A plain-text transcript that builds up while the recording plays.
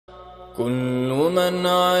كل من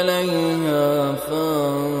عليها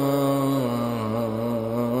فان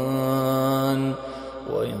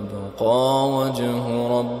ويبقى وجه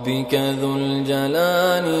ربك ذو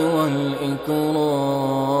الجلال والإكرام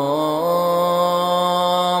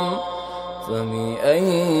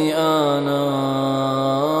فبأي آلاء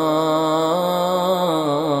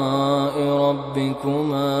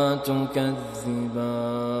ربكما تكذبان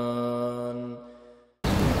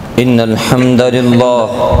إن الحمد لله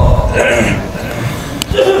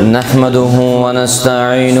نحمده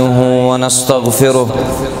ونستعينه ونستغفره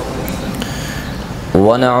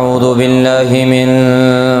ونعوذ بالله من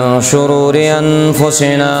شرور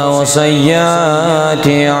أنفسنا وسيئات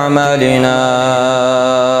أعمالنا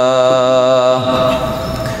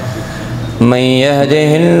من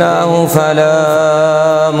يهده الله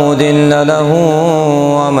فلا مضل له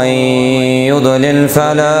ومن يضلل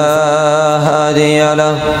فلا هادي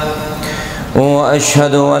له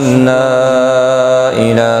وأشهد أن لا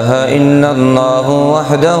إله إلا الله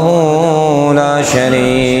وحده لا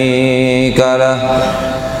شريك له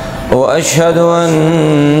وأشهد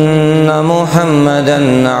أن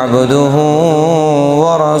محمدا عبده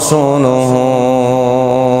ورسوله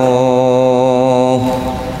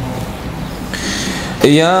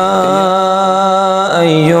يا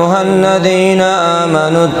أيها الذين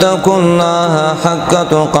آمنوا اتقوا الله حق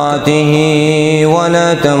تقاته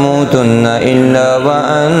ولا تموتن إلا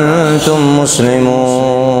وأنتم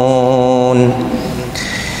مسلمون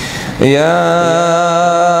يا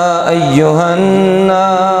أيها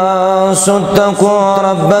الناس اتقوا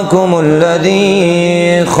ربكم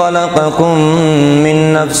الذي خلقكم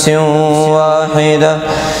من نفس واحدة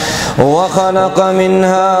وخلق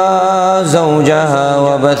منها زوجها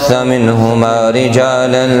وبث منهما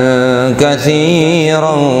رجالا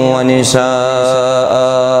كثيرا ونساء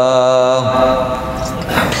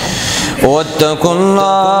واتقوا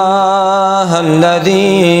الله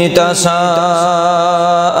الذي تساءلون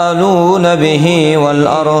به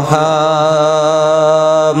والأرحام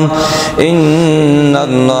إن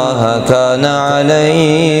الله كان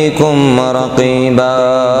عليكم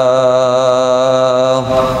رقيبا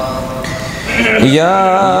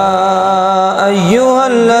يا أيها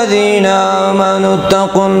الذين آمنوا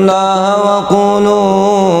اتقوا الله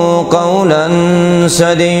وقولوا قولا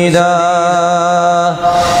سديدا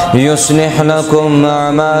يصلح لكم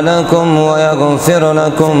أعمالكم ويغفر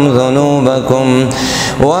لكم ذنوبكم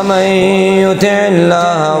ومن يطع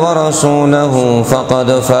الله ورسوله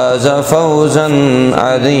فقد فاز فوزا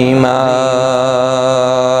عظيما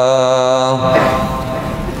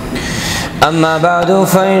أما بعد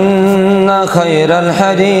فإن خير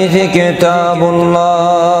الحديث كتاب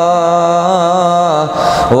الله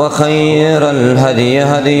وخير الهدي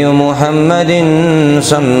هدي محمد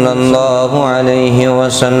صلى الله عليه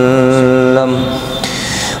وسلم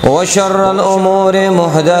وشر الأمور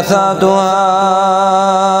محدثاتها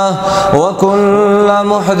وكل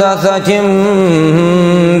محدثة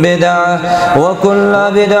بدعة وكل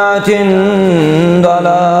بدعة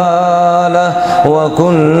ضلالة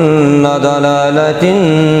وكل ضلالة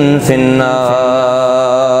في النار.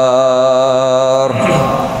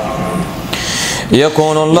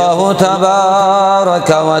 يقول الله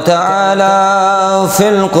تبارك وتعالى في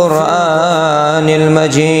القرآن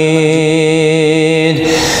المجيد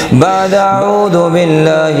بعد أعوذ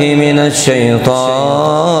بالله من الشيطان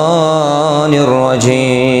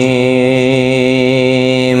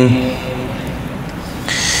الرجيم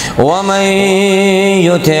ومن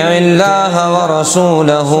يطع الله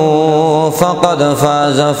ورسوله فقد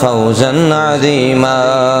فاز فوزا عظيما.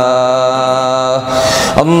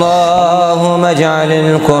 اللهم اجعل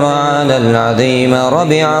القرآن العظيم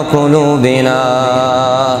ربيع قلوبنا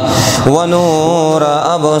ونور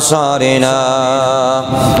أبصارنا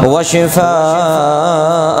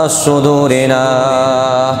وشفاء صدورنا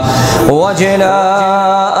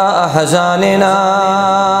وجلاء أحزاننا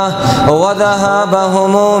وذهاب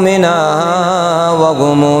همومنا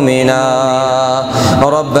وغمومنا.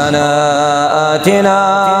 ربنا آتنا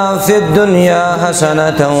في الدنيا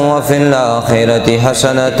حسنة وفي الآخرة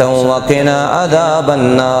حسنة وقنا عذاب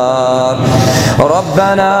النار.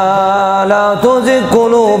 ربنا لا تزغ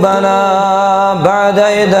قلوبنا بعد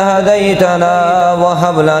إذ هديتنا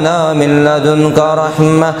وهب لنا من لدنك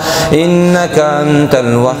رحمة إنك أنت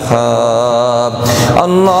الوهاب.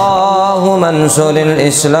 اللهم انصر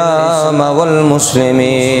الإسلام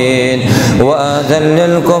والمسلمين وأذل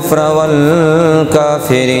الكفر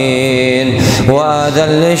والكافرين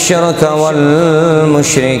وأذل الشرك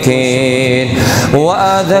والمشركين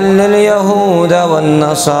وأذل اليهود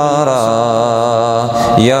والنصارى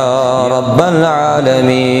يا رب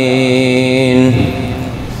العالمين.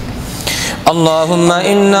 اللهم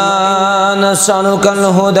إنا نسألك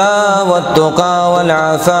الهدى والتقى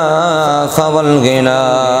والعفاف والغنى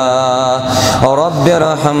رب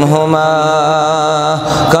ارحمهما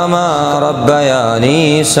كما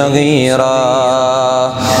ربياني صغيرا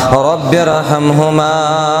رب ارحمهما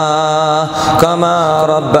كما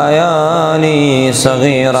ربياني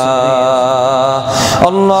صغيرا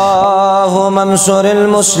اللهم انصر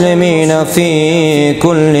المسلمين في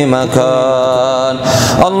كل مكان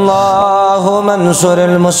اللهم انصر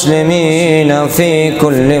المسلمين في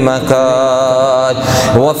كل مكان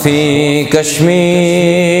وفي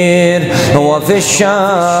كشمير وفي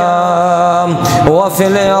الشام وفي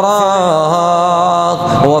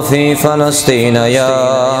العراق وفي فلسطين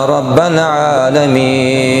يا رب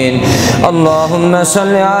العالمين اللهم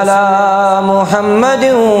صل على محمد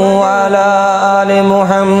وعلى آل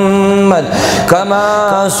محمد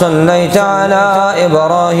كما صليت على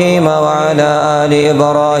إبراهيم وعلى آل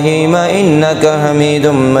إبراهيم إنك حميد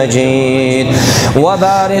مجيد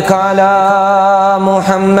وبارك على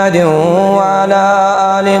محمد وعلى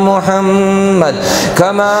آل محمد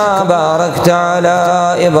كما باركت على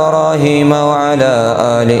إبراهيم وعلى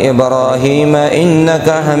آل إبراهيم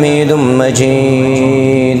إنك حميد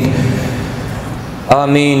مجيد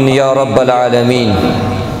آمين يا رب العالمين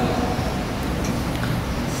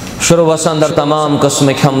شروع وسان در تمام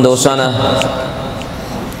قسم حمد و ثنا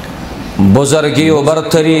بزرگی و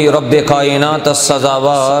برتری رب کائنات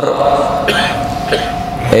سزاوار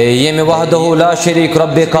یم وحدہ لا شریک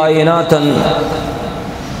رب کائنات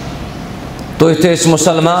تو اس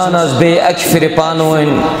مسلمان از بے اکفر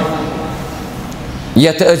پانوین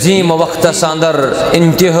یت عظیم وقت ساندر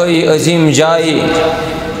انتہائی عظیم جائی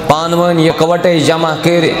پانوین یکوٹے جمع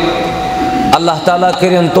کر اللہ تعالیٰ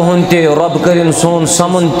کرن تہن تے رب کرن سون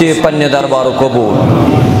سمن تے پنہ دربار قبول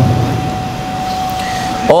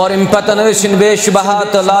اور امپتن ٲسِن بے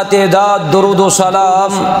شبہات لا تعداد درود و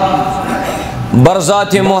سلام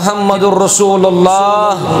برذات محمد الرسول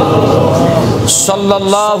اللہ صلی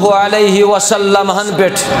اللہ علیہ وسلم ہن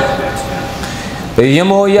پٹ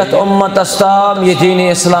یمو یت امت استام یہ دین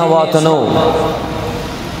اسلام واتنو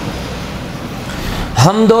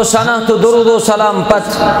حمد و ثنا تو درود و سلام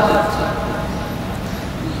پت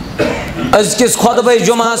از کس خطبہ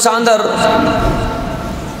جمعہ ساندر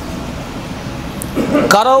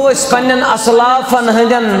کرو اس پنن اسلافن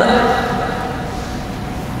ہندن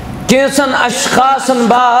کیسن اشخاصن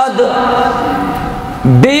بعد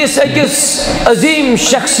بیس اکس عظیم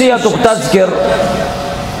شخصیت تذکر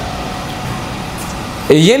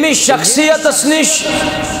یمی شخصیت اسنش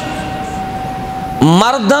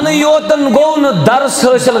مردن یوتن گون درس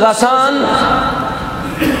حاصل گسان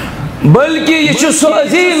بلکہ یہ سو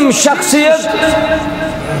عظیم شخصیت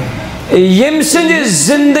یم سند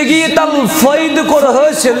زندگی تل فائد کر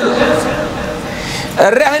حاصل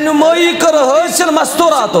رہنمائی کر حاصل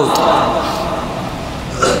مستورات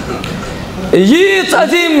یہ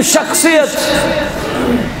عظیم شخصیت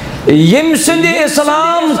یم سند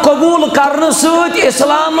اسلام قبول کرنے سوت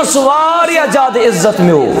اسلام سواریا زیادہ عزت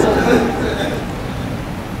میو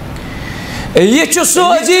یہ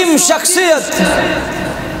سو عظیم شخصیت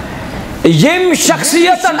یم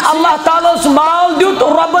شخصیتن اللہ تعالیٰ اس مال دیت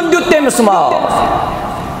ربن دیت تیمس مال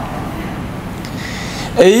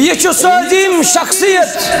یہ سو عظیم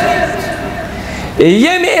شخصیت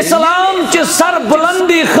یم اسلام چی سر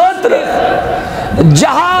بلندی خاطر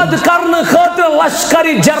جہاد کرن خاطر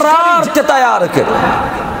لشکری جرار تی تیار کر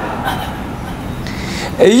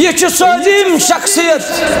یہ سو عظیم شخصیت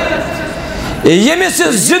یمس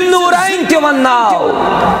ذوالنورین تی وناو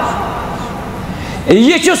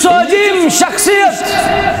یہ سو عظیم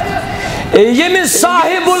شخصیت یمس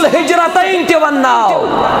صاحب الحجرتین تی وناو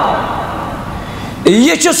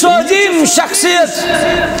یہ سو عظیم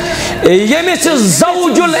شخصیت یمس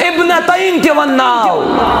زوج الابنتین تی وناو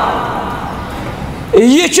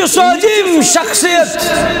یہ سو عظیم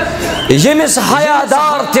شخصیت یمس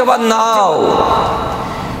حیادار تی وناو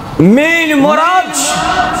مین مراد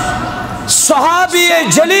صحابی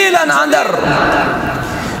جلیلن اندر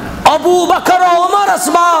ابو بکر و عمر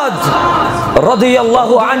اسباد رضی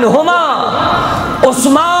اللہ عنہما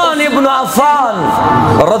عثمان ابن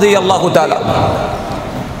عفان رضی اللہ تعالی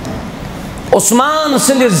عثمان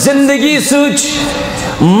سند زندگی سوچ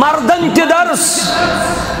مردن تی درس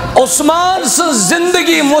عثمان سے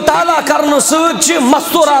زندگی مطالعہ کرنے سوچ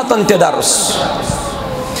مستوراتن تی درس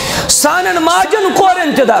سانن ماجن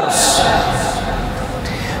کورن تی درس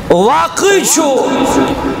واقعی چھو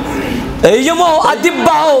یمو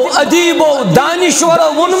ادباؤ ادیبو دانشورو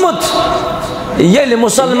ونمت یل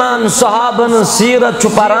مسلمان صحابن سیرت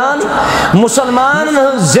چھ پران مسلمان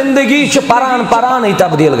زندگی چھ پران پران ہی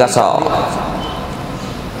تبدیل گسا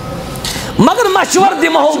مگر مشور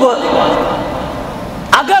دمو بہ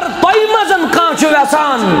اگر تۄہہِ منٛز کانٛہہ چھُ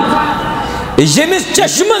یژھان ییٚمِس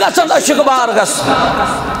چشمہٕ گژھن اشک بار گژھِ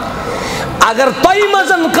اگر تۄہہِ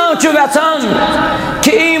منٛز کانٛہہ چھُ یژھان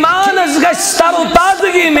کہ ایمانس گژھِ تر و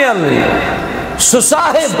تازگی میلٕنۍ سُہ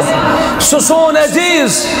صاحب سُہ سون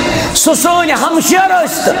عزیز سُہ سٲنۍ ہمشیر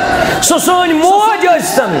ٲسۍتن سُہ سٲنۍ موج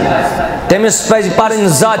ٲسۍتن تٔمِس پزِ پرٕنۍ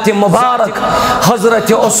ذاتِ مبارک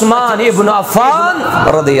حضرت عثمان ابن عفان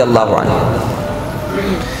رضی اللہ عنہ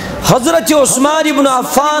حضرت عثمان ابن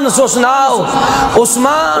عفان سوس ناو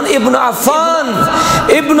عثمان ابن عفان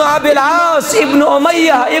ابن عبد العاص ابن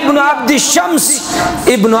امیہ ابن عبد الشمس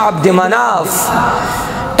ابن عبد مناف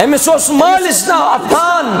امس اوس مالس ناو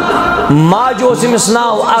عفان ماج اوس امس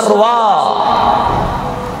ناو اروا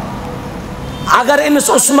اگر امس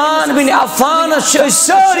عثمان بن عفان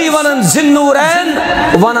ساری ونان ذِالنورین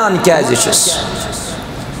ونان کیازِ چھس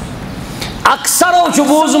اکثرو چھ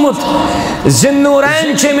بوزمت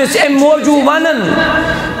ذِالنورین چھ امس ام موجود ونان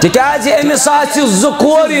تکیازِ امس آسہِ زٕ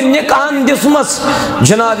کورِ نکاحن دِژمٕژ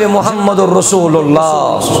جناب محمد رسول اللہ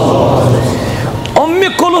ام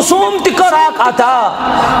کلثوم تہ کر اکھ عطا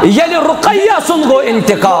ییٚلہِ رقیہ سُنٛد گوٚو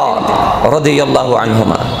انتقال رضی اللہ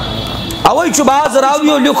عنہما اوے چھ بعض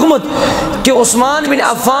راویو لیوکھمت کہ عثمان بن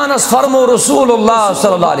عفانس فرمو رسول اللہ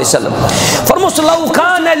صلی اللہ علیہ وسلم فرمو لو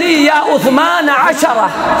کان لی یا عثمان 10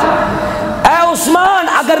 اے عثمان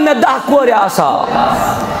اگر میں 10 کورِ آسان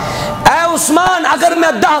اے عثمان اگر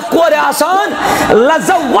میں 10 کورِ آسان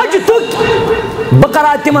لزوجتک بہ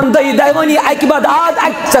کرا تمن دہی دہوانی اکہ بعد آد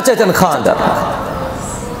اکہ ژےٚ خاندر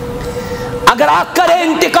اگر اکھ کرے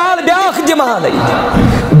انتقال بیاکھ دمانے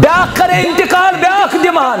بیاکھ کرے انتقال بیاکھ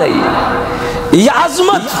دمانے یہ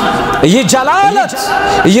عظمت یہ جلالت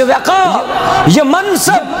یہ وقار یہ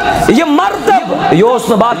منصب یہ مرتب یہ اس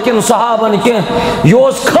باقین صحابن کے یہ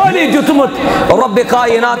اس خالی دیتمت رب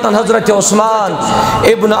کائنات حضرت عثمان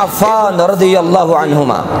ابن عفان رضی اللہ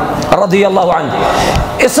عنہما رضی اللہ عنہ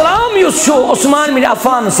اسلام یس چھو عثمان بن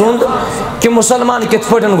عفان سند کہ مسلمان کت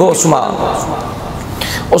پٹن گو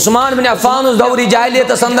عثمان بن عفان اس دوری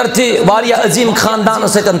جاہلیت اندر تھی واریہ عظیم خاندان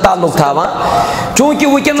سے تعلق تھا چونکہ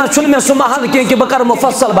وکنا چھن میں سو محل کہ بکر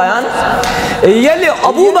مفصل بیان یلی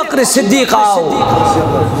ابو بکر صدیق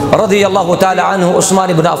آو رضی اللہ تعالی عنہ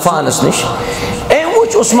عثمان بن عفان اس نش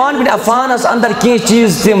وچ عثمان بن عفان اس اندر کی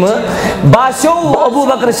چیز تم باسو ابو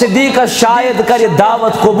بکر صدیق شاید کرے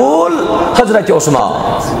دعوت قبول حضرت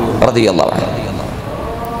عثمان رضی اللہ عنہ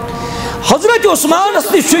حضرت عثمان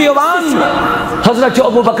اسنی شیوان حضرت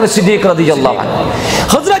ابو بکر صدیق رضی اللہ عنہ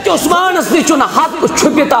حضرت عثمان اسنی چون حق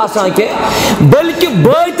چھپیت آسان کے بلکہ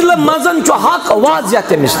بیتل مزن چو حق واضح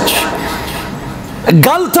تمس نش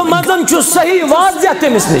غلط مزن چو صحیح واضح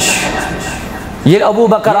تمس نش یہ ابو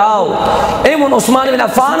بکر آو ایمون عثمان بن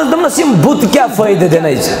عفان دمس یم بت کیا فائدہ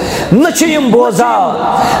دینیز نچ یم بوزا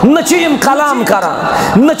نچ یم کلام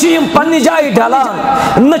کران نچ یم پنی جائے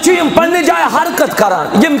ڈھلان نچ یم پنی جائے حرکت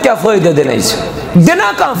کران یم کیا فائدہ دینیز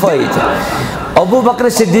دینا کان فائدہ ابو بکر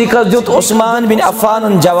صدیق دیت عثمان بن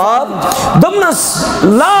عفان جواب دمنس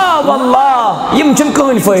لا واللہ یم چم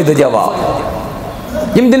کون فائدہ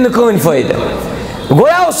جواب یم دن کون فائدہ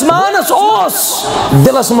گویا عثمان اوس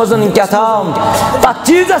دلس مزن کیا تھا تا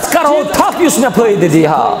چیزس کرو تھاک اس میں فائدہ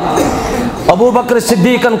دیا ابو بکر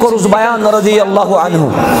صدیقن کو رز بیان رضی اللہ عنہ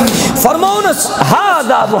فرمونس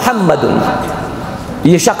هذا محمد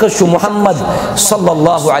یہ شخص شو محمد صلی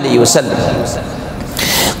اللہ علیہ وسلم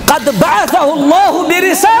قد بعثه اللہ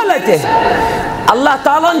برسالته اللہ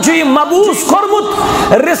تعالیٰ نے یہ مبعوث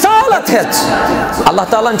کرمت رسالت ہے اللہ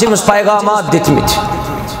تعالیٰ نے اس پیغامات دیتمت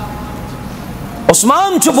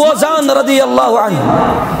عثمان چھ بوزان رضی اللہ عنہ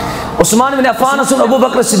عثمان بن عفان سن ابو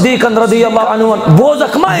بکر صدیق رضی اللہ عنہ بوز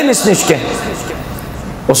اکما امس نش کے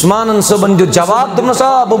عثمان صبن جو جواب تم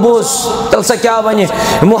صاحب بوز تل سا کیا بنی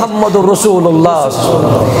محمد رسول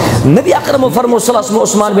اللہ نبی اکرم فرمو صلی اللہ علیہ وسلم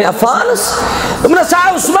عثمان بن عفان تم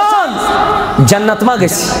صاحب عثمان جنت ما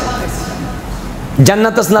گسی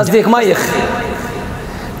جنت اس نزدیک ما یخ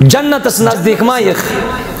جنت اس نزدیک ما یخ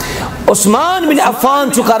عثمان بن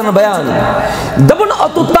عفان چھ کرن بیان دبن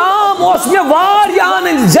اتو تام اس میں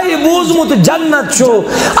واریان زی بوزمت جنت چھو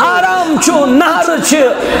آرام چھو نہر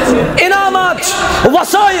چھ انعامات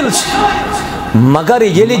وسائل چھ مگر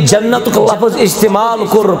یلی جنت کو لفظ استعمال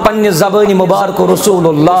کر پنی زبانی مبارک رسول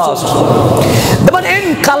اللہ دبن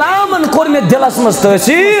ان کلامن کر میں دلس مز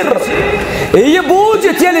تاثیر یہ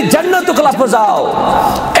بوجت یلی جنت کو لفظ آو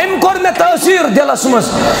ام کر میں تاثیر دلس مز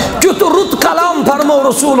کیت رت کلام فرمو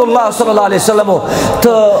رسول اللہ صلی اللہ علیہ وسلم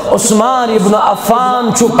تو عثمان ابن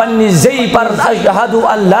عفان چو پنی زی پر اشہد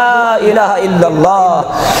ان لا الہ الا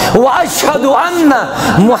اللہ و اشہد ان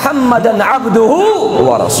محمدا عبدہ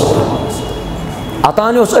و رسول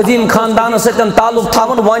اتانے اس عظیم خاندان ستن تعلق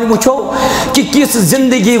تھاون وان وچھو کہ کس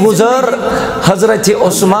زندگی گزر حضرت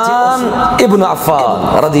عثمان ابن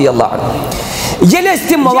عفان رضی اللہ عنہ. یل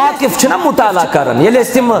تم مواقف چھنا مطالعہ کرن، یل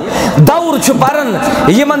تم دور چھ پرن،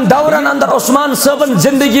 یمن دورن اندر عثمان صاحبن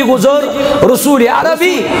زندگی گزر رسول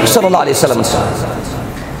عربی صلی اللہ علیہ وسلم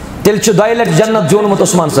تیل چھ دۄیہِ لٹہِ جنت زیونمت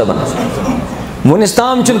عثمان صاحبن. ونس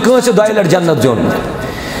تام چھن کٲنٛسہِ دۄیہِ لٹہِ جنت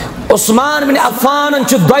زیونمت. عثمان بن عفان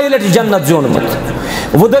چھ دۄیہِ لٹہِ جنت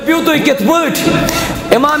زیونمت. وہ دپیو تُہۍ کِتھ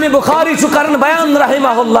پٲٹھۍ؟ امام بخاری چھ کرن بیان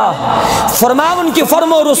رحمہ اللہ، فرماون کہ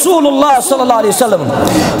فرمو رسول اللہ صلی اللہ علیہ وسلم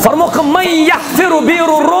فرموک من یحفر بیر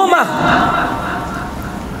الرومہ.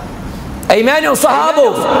 اے میانیو صحابو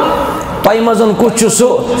تۄہہِ منٛز کُس چھُ سُہ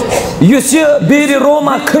یُس یہِ بیٖرِ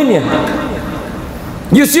روما کھنہِ،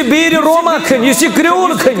 یُس یہِ بیٖرِ روما کھنہِ، یُس یہِ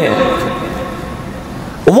کرٛیوٗل کھنہِ،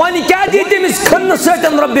 وانی کیا دی تمس کھن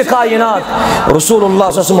سٹن رب کائنات؟ رسول اللہ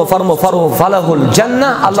صلی اللہ علیہ وسلم فرمو فلہ الجنہ،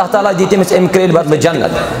 اللہ تعالیٰ دی تمس ام کریل بدل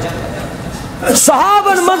جنت.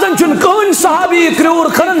 صحابن مزن چن کون صحابی کرور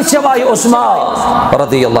کھنن سوائے عثمان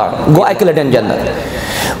رضی اللہ عنہ، گو اکہ لٹن جنت.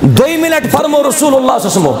 دوئی منٹ فرمو رسول اللہ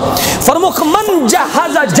صلی اللہ علیہ وسلم فرمو من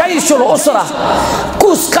جہز جیش الاسرہ،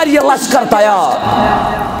 کس کر یہ لشکر تیار،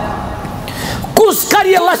 کس کر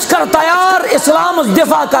یہ لشکر تیار اسلام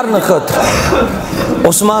دفاع کرنے خاطر.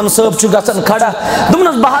 عثمان صاحب چھ گژھان کھڑا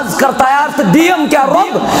دپنس بہ حظ کر تیار تو دیم کیا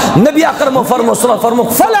رب؟ نبی اکرم فرمو صلی اللہ فرمو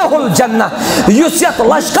فلح الجنہ، یس یت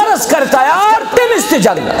لشکرس کر تیار تمس تہ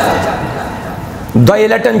جنت. دۄیہِ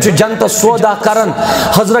لٹن چھ جنت سودا کرن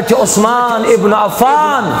حضرت عثمان ابن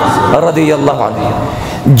عفان رضی اللہ عنہ.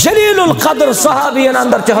 جلیل القدر صحابین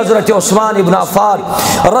اندر چھ حضرت عثمان ابن عفان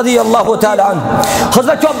رضی اللہ تعالی عنہ.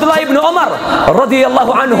 حضرت عبداللہ ابن عمر رضی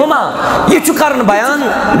اللہ عنہما یہ چھ کرن بیان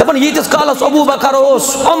دپن ییتس کالس ابو بکر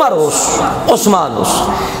اوس، عمر اوس، عثمان اوس،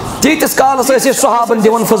 تیتس کالس ایسے صحابن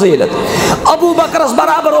دیون فضیلت. ابو بکرس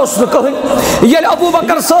برابر اوس نہ کہن، یل ابو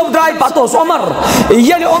بکر صاحب درائی پتہ اوس عمر،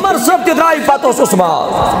 یل عمر صاحب تہ درائی پتہ اوس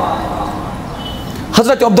عثمان.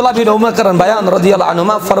 حضرت عبداللہ بن عمر کرن بیان رضی اللہ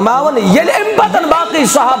عنہما فرماون یل ام پتن باقی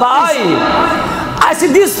صحابہ آئی اس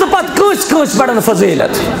دست پت کس کس بڑن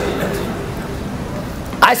فضیلت،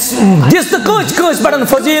 اس دست کس کس بڑن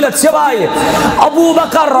فضیلت سوائے ابو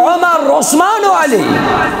بکر، عمر، عثمان و علی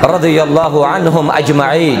رضی اللہ عنہم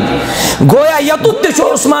اجمعین. گویا یتت چھ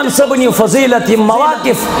عثمان صبنی فضیلت یہ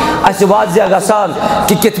مواقف اس واضح گسان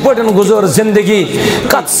کہ کت پٹن گزر زندگی،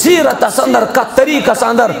 کت سیرت اس اندر، کت طریق اس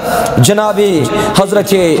اندر جناب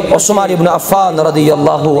حضرت عثمان ابن عفان رضی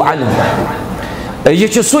اللہ عنہ. یہ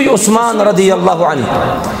چھ سوی عثمان رضی اللہ عنہ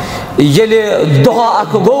یل دہا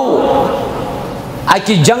اک گو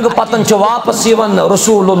اکی جنگ پتن چھ واپس یون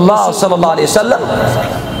رسول اللہ صلی اللہ علیہ وسلم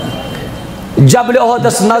جبل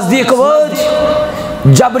احدس نزدیک وات.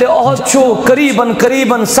 جبل احد چھو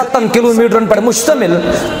قریباً 7 کلومیٹرن پر مشتمل.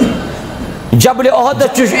 جبل احد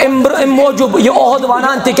چھ ام موجود یہ احد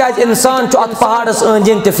وانان تکیاز انسان چھ ات پہاڑس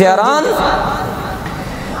أندۍ أندۍ پھیران.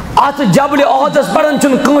 ات جبل احدس پڑن چھ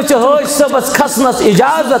کٲنٛسہِ حٲج صٲبس کھسنس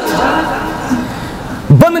اجازت.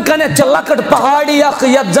 بن کنت چھ لکٹ پہاڑی اخ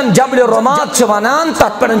یت زن جبل رمات چھ ونان،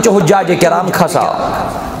 تت پڑن چھ حجاج کرام کھسان.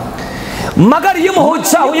 مگر یم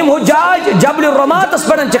حجاج جبل رماتس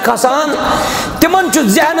پڑن چھ کھسان تمن چھ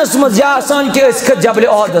ذہنس مز یہ آسان کہ اس کھت جبل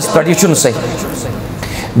احدس پڑ، یہ چھن صحیح.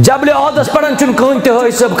 جبل احدس پڑن چھ کہن تہ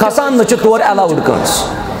حٲج صٲب کھسان نہ چھ تور الاؤڈ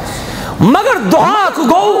کٲنٛسہِ. مگر دعا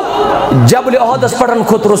گو جبل احدس پڑن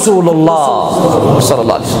کھوت رسول اللہ صلی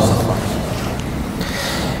اللہ علیہ وسلم.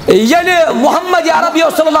 یعنی محمد عربی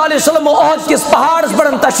صلی اللہ علیہ وسلم احد کس پہاڑس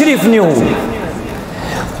پڑن تشریف نیو،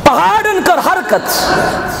 پہاڑن کر حرکت،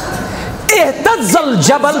 اہتز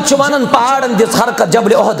الجبل چوانن پہاڑن دس حرکت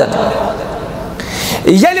جبل احدن.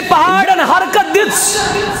 یعنی پہاڑن حرکت دس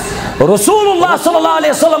رسول اللہ صلی اللہ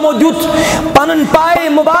علیہ وسلم دیت پنن پائے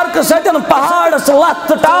مبارک سٹن پہاڑس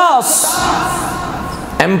لت ٹاس.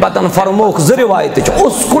 ام پتن فرموک زٕ روایت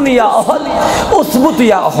اسکن یا احد، اثبت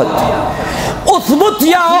یا احد، اثبت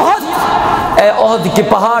یا احد. اے احد کی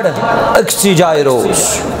پہاڑ اکسی جائے روز،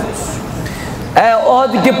 اے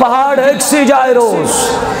احد کی پہاڑ اکسی جائے روز.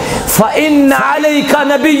 فإن علیک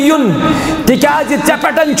نبی، تکیازِ ژے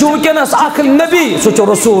پٮ۪ٹھ چھُ وٕنکٮ۪نس اکھ نبی، سُہ چھُ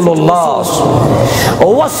رسول اللہ.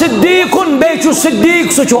 و صدیق، بیٚیہِ چھُ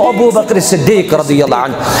صدیق، سُہ چھُ ابو بکر صدیق رضی اللہ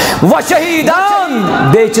عنہ. و شہیدان،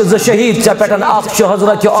 بیٚیہِ چھِ 2 شہید ژے پٮ۪ٹھ، اکھ چھُ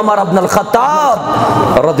حضرت عمر ابن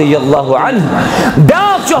الخطاب رضی اللہ عنہ،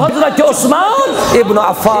 بیاکھ چھُ حضرت عثمان ابن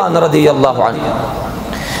عفان رضی اللہ عنہ.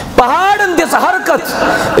 پہاڑن دس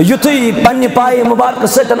حرکت یتھی پنہ پائے مبارک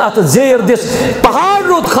سٹن ات زیر دس پہاڑ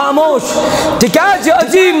رود خاموش، تکیاز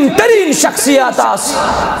عظیم ترین شخصیات آس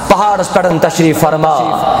پہاڑس پڑن تشریف فرما.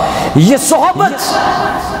 یہ صحبت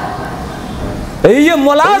یہ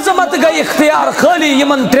ملازمت گئی اختیار خالی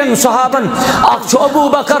یمن ترین صحابن اخ ابو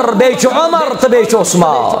بکر بیچ عمر تو بیچ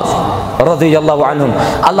عثمان رضی اللہ عنہم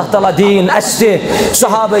اللہ تعالیٰ دین اسے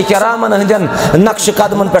صحابہ کرامن ہندن نقش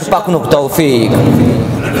قدمن پر پکنک توفیق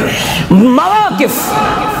مواقف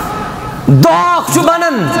دعا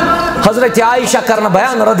بنن حضرت عائشہ کرنا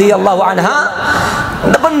بیان رضی اللہ عنہا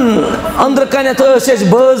دپن اندر کنت اس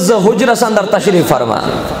بز حجرس اندر تشریف فرما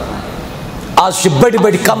آج بڑی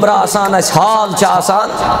بڑی کمرہ آسان اس حال چا آسان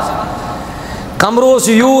کمرو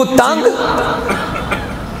سے یوت تنگ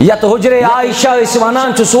یا تو حجر عائشہ اس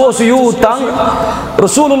ونان چھ سو سے یوت تنگ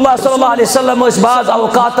رسول اللہ صلی اللہ علیہ وسلم اس بعض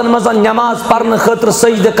اوقاتن مزن نماز پرن خطر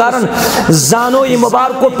سجد کرن زانوی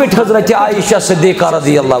مبارکو پٹ حضرت عائشہ صدیقہ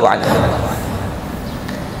رضی اللہ عنہ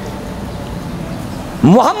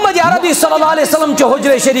محمد عربی صلی اللہ علیہ وسلم چو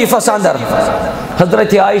حجر شریف اندر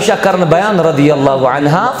حضرت عائشہ کرن بیان رضی اللہ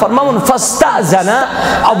عنہ فرماؤن فاستأذن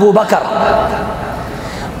ابو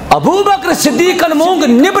بکر صدیقن مونگ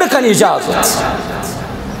نبر کن اجازت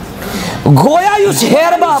گویا یس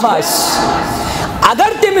ہیر باب آس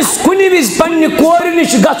اگر تمس کنی وز پنہ کور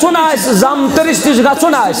نش گژھن آس زامترس نش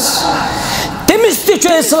گژھن آس تمس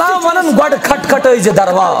تہ اسلام ونن گۄڈٕ کھٹکھٹٲیزِ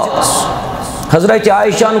درواز حضرت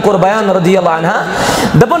عائشہ کور بیان رضی اللہ عنہ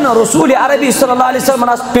دپن رسول عربی صلی اللہ علیہ وسلم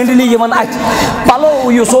پنڈلی یون ات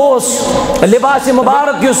پلو یس لباس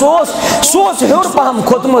مبارک یس ہور پہم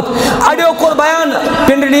کھوتمت اڑیو کور بیان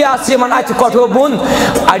پنڈلی آس یون ات کٹھو بون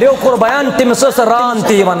اڑیو کور بیان تمس ران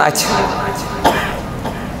تہ یون ات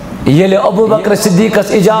یل ابو بکر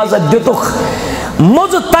صدیقس اجازت دتک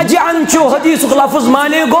مز تجعن چو حدیث لفظ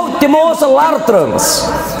مانے گو تمو لار ترمس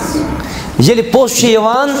یل پوش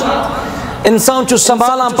یوان انسان چو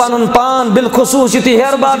سنبھالان پانن پان بالخصوص یتی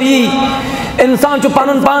ہیر بابی انسان چو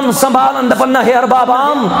پانن پان سنبھالان دپن ہیر باب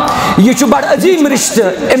عام یہ چو بڑ عظیم رشتہ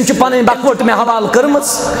ام چو پانن بکوٹ میں حوال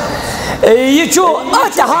کرمس یہ چو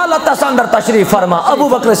اچ حالت اندر تشریف فرما ابو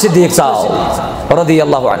بکر صدیق صاحب رضی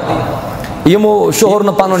اللہ عنہ یمو شوہر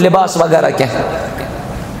نہ پانن لباس وغیرہ کیا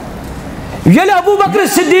یل ابو بکر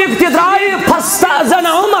صدیق تی درائے فاستأذن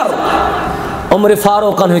عمر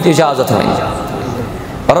فاروق ہوئی اجازت ہوئی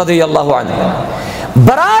رضی اللہ عنہ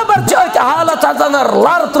برابر چاہت حالت ازنر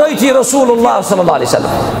لارت رہی تھی رسول اللہ صلی اللہ علیہ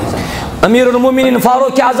وسلم امیر المومنین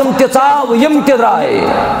فاروق اعظم تیتاو یم تدرائے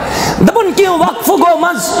دبن کی وقف گو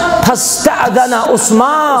مز فاستأذن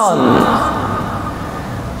عثمان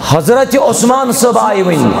حضرت عثمان صاحب آئی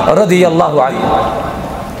وین رضی اللہ عنہ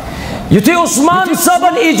یتی عثمان صاحب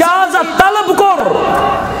اجازت طلب کر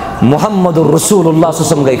محمد رسول اللہ صلی اللہ علیہ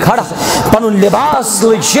وسلم گئی کھڑا پنن لباس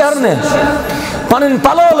لگ شہرنے پنن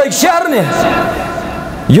پلو لگ شہرنے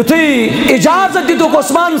یتی اجازت دیتو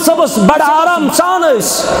عثمان صاحب بڑا آرام سان اس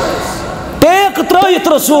ٹیک ترائیت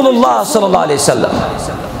رسول اللہ صلی اللہ علیہ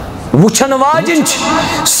وسلم وچھن واجن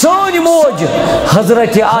سونی موج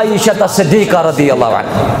حضرت عائشہ صدیقہ رضی اللہ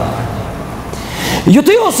عنہ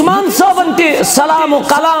یتی عثمان صاحبن تی سلام و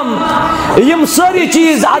کلام یم ساری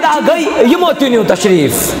چیز ادا گئی یمو تینیو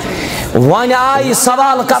تشریف وانی آئی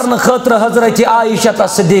سوال کرن خطر حضرت عائشہ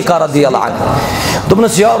صدیقہ رضی اللہ عنہ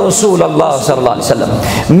دبنس یا رسول اللہ صلی اللہ علیہ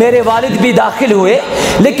وسلم میرے والد بھی داخل ہوئے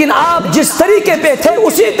لیکن آپ جس طریقے پہ تھے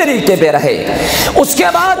اسی طریقے پہ رہے اس کے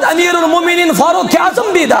بعد امیر المومنین فاروق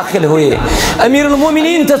اعظم بھی داخل ہوئے امیر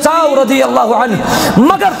المومنین تساو رضی اللہ عنہ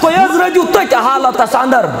مگر کوئی ازرجو تک حالت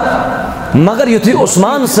اندر مگر یتی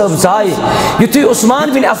عثمان صاحب زائی یتی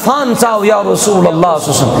عثمان بن عفان صاحب یا رسول اللہ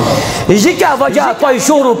صلی اللہ علیہ وسلم یہ کیا وجہ توی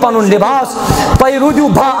شورو پنن لباس توی رجو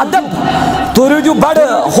با ادب تو رجو بڑ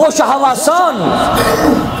خوش حواسان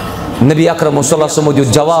نبی اکرم صلی اللہ علیہ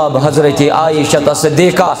وسلم جواب حضرت عائشہ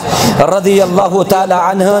صدیقہ رضی اللہ تعالی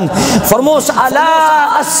عنہ فرموس الا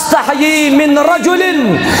استحیی من رجل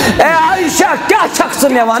اے عائشہ کیا شخص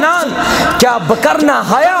میں ونان کیا بکرنا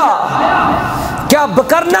حیا کیا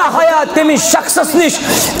بکرنا حیا تمی شخص نش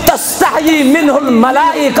تستحیی منہ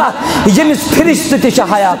الملائکہ یمس فرشت تش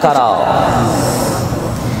حیا کراو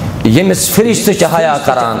یمس فرشت چھ حیا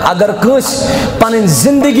کران اگر کس پنن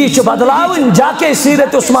زندگی چھ بدلاون جا کے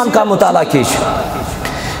سیرت عثمان کا مطالعہ کیش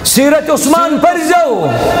سیرت عثمان پر جو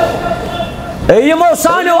یمو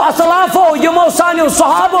سانیو اسلافو یمو سانیو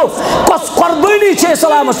صحابو کس قربانی چھ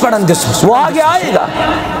سلامت پڑھن دس وہ آگے آئے گا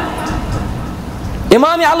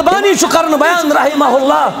امام البانی شکرن بیان رحمہ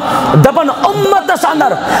اللہ دبن امت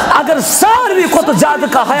اندر اگر ساروی کو تو زیادہ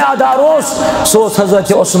کا حیا داروس سوس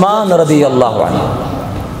حضرت عثمان رضی اللہ عنہ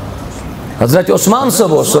حضرت عثمان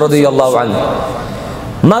صاحب رضی اللہ عنہ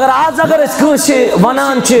مگر آج اگر اس کنسی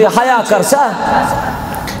ونان چھ حیا کرسا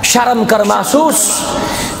شرم کر محسوس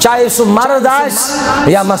چاہے سو مرد آئیس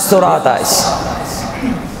یا مستورات آئیس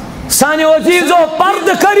سانی عزیزو پرد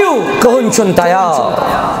کریو کہن چن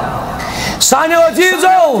تیار سانو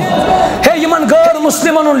عزیزو ہے یمن غیر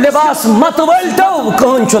مسلمن لباس مت ولتو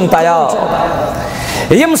کہن چن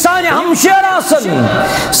تیار یم سان ہمشیر آسن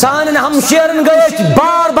سان ہمشیرن گئے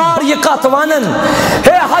بار بار یہ کت ونن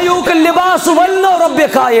ہے حیوک لباس ولنو رب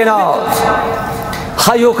کائنات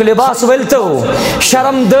حیوک لباس ولتو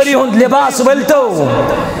شرم داری ہند لباس ولتو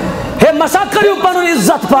ہے مسا کریو پنن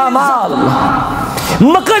عزت پامال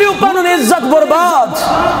مکریو پنن عزت برباد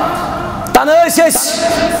تنس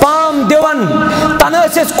پام دیون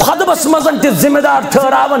تنس خطبس مزن تی ذمہ دار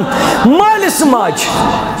ٹھہراون مالس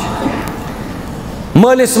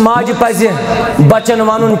ماج پزِ بچن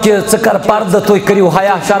ونن کہ ژٕ پردہ تُہۍ کٔرِو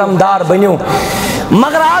حیا شرم دار بنیو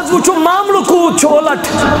مگر آز وچھو معاملہ کوٗت چھُ اُلٹ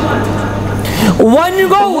ون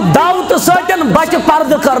گو دعوت سٹن بچہ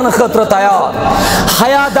پردہ کرنے خطر تیار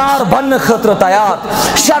حیادار بننے خطر تیار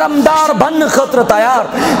شرمدار بننے خطر تیار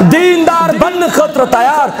دیندار بننے خطر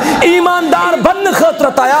تیار ایماندار بننے خطر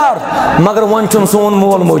تیار مگر ون چھ سون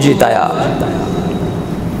مول موجی تیار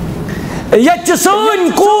یہ سن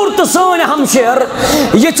کور تو سن ہمشیر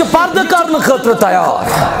یہ پردہ کرنے خطر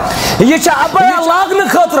تیار یہ ابیا لاگنے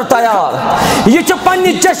خطر تیار یہ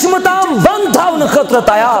پنہ چشم تام بند تھاؤنے خطر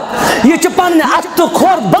تیار یہ پنہ ات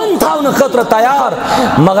کھور بند تھاؤنے خطر تیار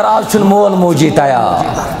مگر آج چھن مول موجی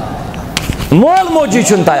تیار مول موجی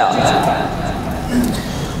چھن تیار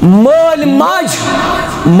مول ماج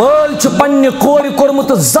مول چھ پنہ کور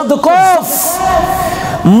کورمت زد کوف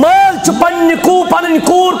مول چھ پنن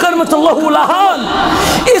کور کرمت لہو لہان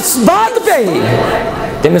اس بات پہ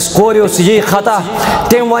تمس کوریو یہ خطا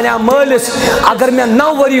تم ونیا مالس اگر میں 9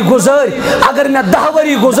 وری گزر اگر میں 10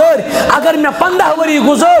 وری گزر اگر میں 15 وری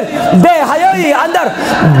گزر بے حیائی اندر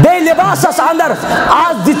بے لباسس اندر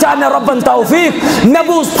آج دتا میں ربن توفیق میں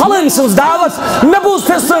بوز پھلن سنز دعوت میں بوز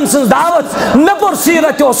پھسن سنز دعوت میں پر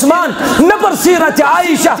سیرت عثمان میں پر سیرت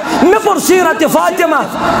عائشہ میں پر سیرت فاطمہ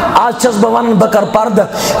آج چھس بوان بکر پردہ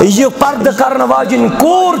یہ پردہ کرن واجن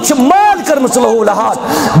کور چھ مال کرمس لہو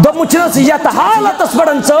لہات دمچنس یت حالت اس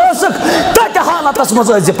ثسک تت حالتس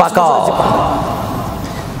مز پکا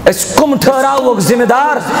اس کم ٹھہراوک ذمہ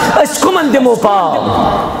دار اس کمن دمو پاو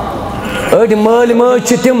اڑ مال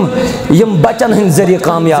ماج تم یم بچن ہند ذریعہ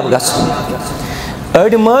کامیاب گژھن اڑ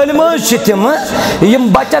مال ماج تم یم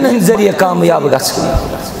بچن ہند ذریعہ کامیاب گژھن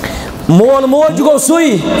مول موج گو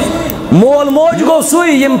سوئی مول موج گو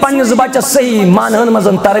سوئی یم پنس بچس صحیح مانہن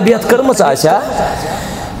مزن تربیت کرمس آسیا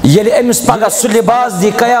یلی امس پگہ سہ لباس دی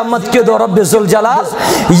قیامت کے دو رب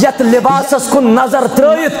ذوالجلال یت لباسس کن نظر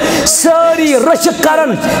ترائیت ساری رشک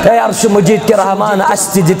کرن اے عرش مجید کے رحمان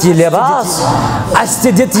استی دت یہ لباس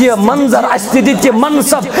استی دت یہ منظر استی دت یہ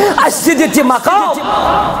منصب استی دت یہ مقام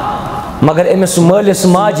مگر امس مالس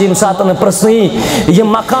ماج یم ساتن پرسنی یہ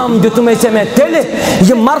مقام دتمے ژے میں تیل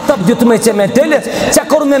یہ مرتب دتمے ژے میں تیل ژے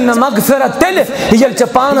کور میں مغفرت تیل یل ژے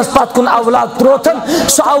پانس پت کن اولاد تروتن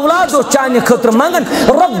سو اولاد چانہ خطر منگن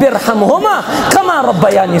رب ارحمہما کما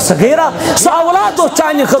ربیانی صغیرا سو اولاد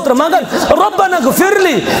چانہ خطر منگن ربنا اغفر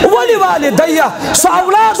لی ولی والدیہ سو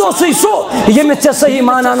اولاد سی سو یمس ژے صحیح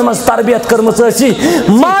معنان مز تربیت کرمس سی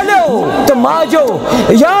مالیو تو ماجو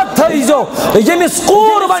یاد تھیزو یمس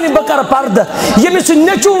کور ون بکر پردہ یمس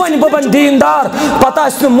نیچو ون ببن دیندار پتہ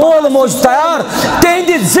اس مول موج تیار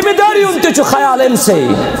تہندی ذمہ داری تہ خیال ام سے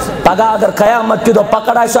پگہ اگر قیامت کے دو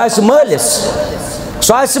پکڑا سہ مالس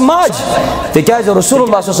سہ ماج تکیاز رسول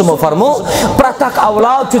اللہ صلی اللہ علیہ وسلم فرمو پرتک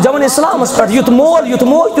اولاد جوان اسلام پہ یت مول یت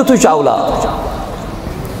موج تیت اولاد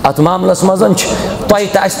ات معاملس مزن تہ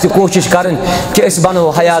تہ کوشش کرن کہ اس بنو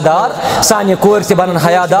حیادار سانہ کور تہ بنن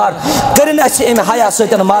حیادار کرن اس ام حیا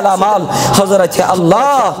سۭتۍ مالا مال حضرت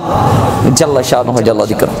اللہ جل شانہ جل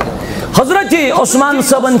ذکر حضرت عثمان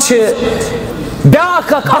صاحبن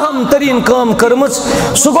بیاکھ اکھ اہم ترین کام کرمز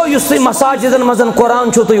سہ گو یس تُہۍ مساجدن مزن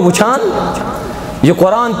قرآن چھو تُہۍ وچھان یہ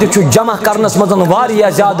قرآن تہ جمع کرنس مزن واریاہ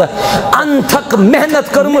زیادہ انتھک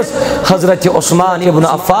محنت کرمز حضرت عثمان ابن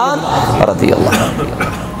عفان رضی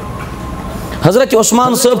اللہ حضرت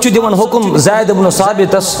عثمان صاحب دیوان حکم زید بن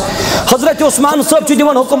ثابتس حضرت عثمان صاحب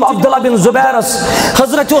دیوان حکم عبداللہ بن زبیرس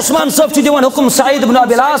حضرت عثمان صاحب دیوان حکم سعید بن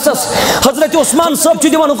ابی العاص حضرت عثمان صاحب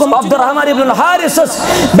دیوان حکم عبد الرحمن بن الحارث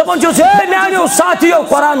دپان چھس اے میانیو ساتھیو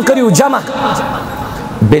قرآن کریو جمع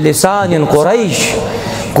بلسان قریش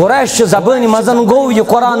قریش زبان مزن گو یہ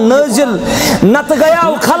قرآن نازل نت گیا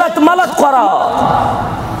خلط ملت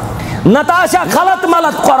قرآن نتاشا خلط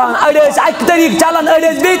ملط قرآن اڑیس اک طریق چلن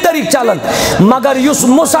اڑیس بی طریق چلن مگر یس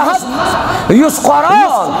مصحف یس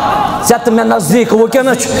قرآن ست میں نزدیک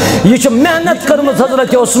وکنچ یہ محنت کرمت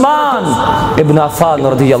حضرت عثمان ابن عفان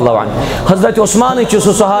رضی اللہ عنہ. حضرت عثمان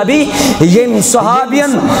سہ صحابی یم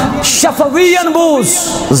صحابین شفوین بوز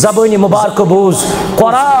زبانی مبارک بوز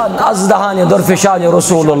قرآن از دہان درفشان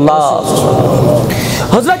رسول اللہ.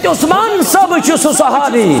 حضرت عثمان صاحب سہ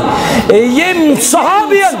صحابی یم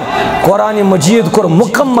صحابین قرآن مجید کر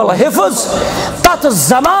مکمل حفظ تت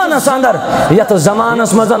زمانس اندر یت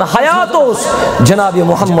زمانس مزن حیات اس جناب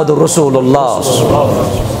محمد رسول اللہ.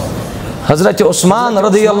 حضرت عثمان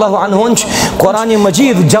رضی اللہ عنہ قرآن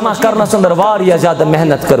مجید جمع کرنا اندر واریاہ زیادہ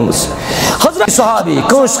محنت کرمس. حضرت صحابی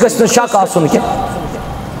کنس گژھِ نہٕ شک آسُن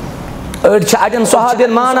کینٛہہ أڑۍ چھِ اڑین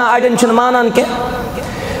صحابین مانان اڑین چھِنہٕ مانان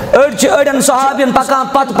کینٛہہ أڑۍ چھِ اڑین صحابین پکان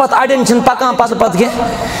پتہٕ پتہٕ اڑین چھِنہٕ پکان پتہٕ پتہٕ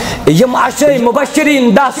کینٛہہ. یم عشر مبشرین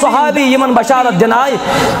 10 صحابی یمن بشارت دن آئی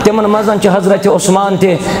تمن مزن چھ حضرت عثمان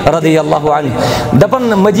تے رضی اللہ عنہ. دپن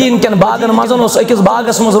مدین کن باغن مزن اس اکس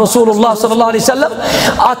باغس مز رسول اللہ صلی اللہ علیہ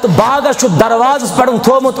وسلم ات باغس چھ دروازس پڑن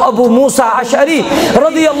تھومت ابو موسیٰ اشعری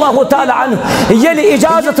رضی اللہ تعالی عنہ یلی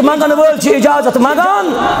اجازت منگن وول چھ اجازت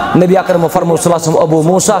منگان نبی اکرم فرمو صلی اللہ علیہ وسلم ابو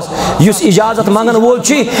موسیٰ یس اجازت منگن وول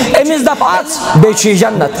چھ امس دپ اچ بے چھ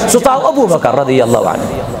جنت ستاو ابو بکر رضی اللہ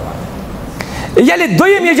عنہ. یلی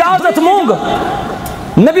دویم اجازت مونگ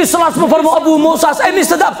نبی صلی اللہ علیہ وسلم فرمو ابو موسیٰ امس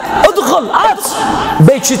دپ ادخل اچ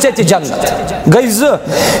بے چھ جنت گئی ز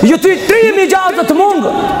یتھی تریم اجازت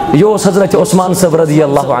مونگ یہ حضرت عثمان صاحب رضی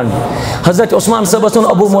اللہ عنہ. حضرت عثمان صاحب سن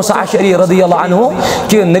ابو موسیٰ اشعری رضی اللہ عنہ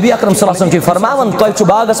کہ نبی اکرم صلی اللہ علیہ وسلم کی فرماون تۄہہِ چھُ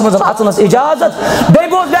باغس منٛز اژنس اجازت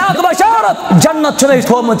بیٚیہِ گوٚو بیٛاکھ بشارت جنت چھُنہٕ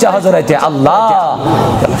تھومُت ژےٚ حضرت اللہ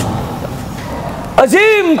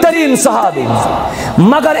عظیم ترین صحابی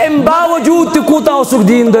مگر ام باوجود کوتا اسک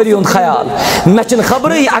دین داری ہند خیال مے چھن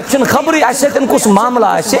خبری اچھن خبری اس سۭتۍ کس معاملہ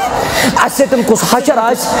آسہِ اس سۭتۍ کس حشر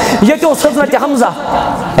آسہِ ییٚتہِ اوس حضرت حمزہ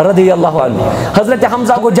رضی اللہ عنہ. حضرت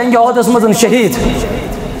حمزہ گو جنگ عہدس مزن شہید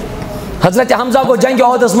حضرت حمزہ کو جنگ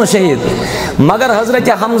عہدس مز شہید مگر حضرت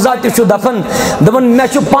حمزہ تہ چھُ دفن دپان مے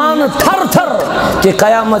چھُ پان تھر تھر کہ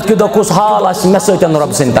قیامت کہ دۄہ کس حال آسہِ مے سۭتۍ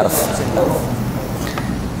رب سٕنٛدِ طرف.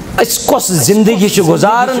 اس کس زندگی چھ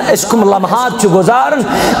گزارن اس کم لمحات چھ گزارن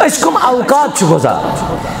اس کم اوقات چھ گزارن.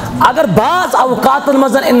 اگر بعض اوقاتن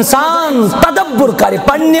مزن انسان تدبر کرے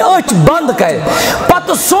پننی اچھ بند کرے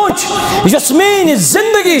پتہ سوچ یس میٲنۍ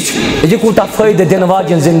زندگی چھ یہ کوتاہ فائدہ دن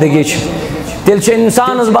واجن زندگی چھ تیل چھ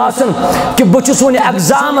انسانس باسن کہ بہ چھُس وُنہِ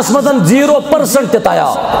ایگزامس مزن 0%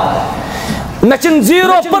 تیار مے چھن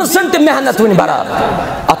 0% محنت ون برابر.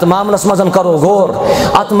 ات معاملس مزن کرو غور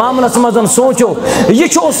ات معاملس مزن سوچو یہ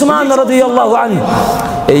چھ عثمان رضی اللہ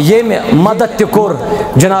عنہ یہ مدد تہ کور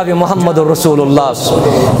جناب محمد رسول اللہ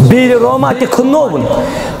بیل روما تہ کھنوون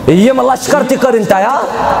یم لشکر تہ کرن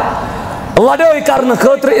تیار لڑائی کرنے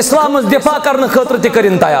خاطر اسلام دفاع کرنے خاطر تہ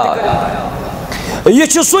کرن تیار. یہ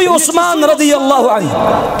چھ سوی عثمان رضی اللہ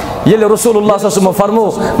عنہ یل رسول اللہ صلی اللہ علیہ وسلم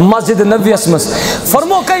فرمو مسجد نبویس مس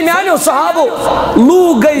فرمو کئی میانو صحابو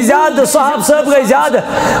لوگ گئی زیادہ صحاب صاحب گئی زیادہ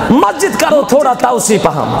مسجد کرو تھوڑا توسیع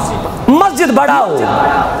پہم مسجد بڑھاؤ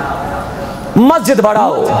مسجد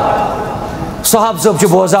بڑھاؤ. صحاب صاحب چھ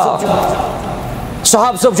بوزا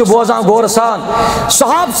صحاب صاحب چھ بوزان غور سان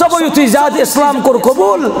صحاب صاحب یتھی زیادہ اسلام کور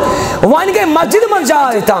قبول ون گئی مسجد من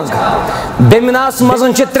جائے تنگ بیمناس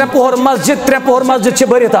مزن چھ 3 پہر مسجد چھ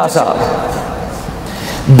بھرت آسان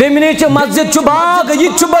بیمنی چھ مسجد چھ باغ یہ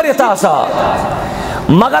چھ بھرت آسان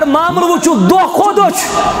مگر معاملہ وچھو دہ کھو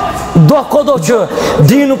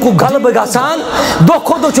دین کو غلبہ گسان دہ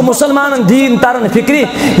کھو مسلمان دین ترن فکری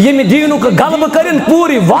یم دین کو غلبہ کرن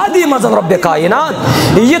پوری وادی مزن رب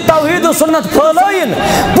کائنات یہ توحید و سنت پھلائن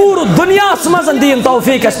پور دنیا مزن دین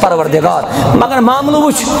توفیق اس پروردگار. مگر معاملہ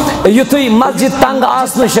وچ یتھی مسجد تنگ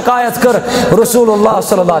آسن شکایت کر رسول اللہ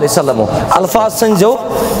صلی اللہ علیہ وسلم الفاظ سنجو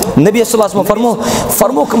نبی صلی اللہ علیہ وسلم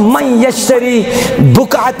فرمو من یشتری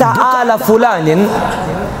بقعۃ آل فلان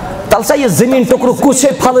تل سا یہ زمین ٹکر کس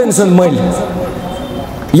پھلن سن مل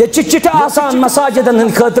یہ چٹھ آسان مساجدن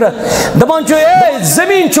ہند خاطر دپان چھو اے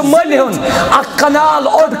زمین چھ مل ہن اک کنال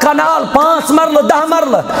اوڈ کنال 5 مرلہ 10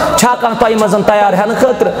 مرلہ چھاکان تہ مزن تیار ہن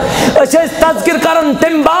خاطر اس تذکر کرن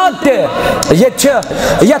تم بعد تہ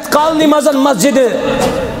یت کالنی مزن مسجد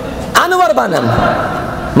انور بنن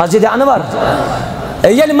مسجد انور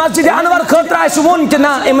یل مسجد انور خاطر آس ون کہ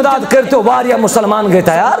نا امداد کرتو واریاہ مسلمان گئی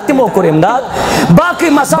تیار تمو کور امداد باقی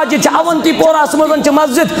مساجد اونتی پوراس مزن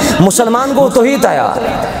مسجد مسلمان گو تو ہی تیار.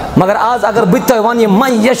 مگر آج اگر بت ون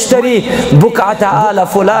من یشتری بقعۃ آل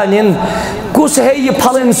فلان کس ہے یہ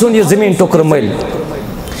پھلن سن یہ زمین ٹکر مل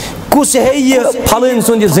کس ہے یہ پھلن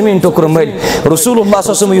سن زمین ٹکر مل رسول اللہ صلی اللہ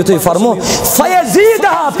علیہ وسلم یتھے فرمو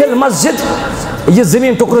فیزیدہا فی المسجد یہ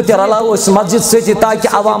زمین ٹکر تہ رلاو اس مسجد سے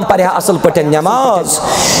تاکہ عوام پڑھے اصل پٹھن نماز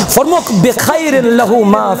فرمو بخیر لہو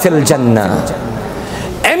ما فی الجنہ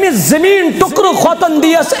امس زمین ٹکر خوتن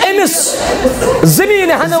دیس امس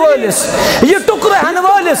زمین ہن والس یہ ٹکر ہن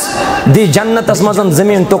والس دی جنتس مزن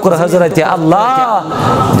زمین ٹکر حضرت اللہ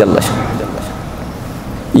جل شان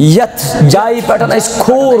یت جائی پٹن اس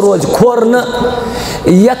کھور روز کھورن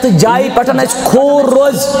یت جائی پٹن اس کھور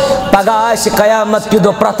روز پگاہ قیامت کی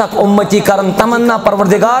دو پرتک امتی کرن تمنا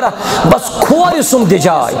پروردگار بس کھور سم دی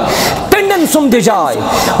جائے پنڈن سم دی جائے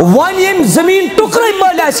وان یم زمین ٹکرائی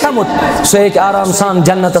مالی اس ہمت سو ایک آرام سان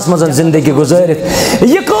جنت اس مزن زندگی گزارت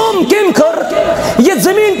یہ قوم کم کر یہ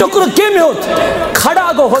زمین ٹکر کم ہوت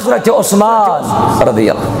کھڑا گو حضرت عثمان رضی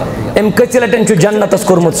اللہ ام کچلٹن چو جنت اس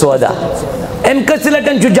کرمت سودا ام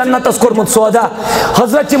کسلٹن چو جنت اس کرمت سودا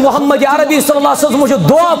حضرت محمد عربی صلی اللہ علیہ وسلم چو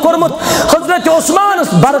دعا کرمت حضرت عثمان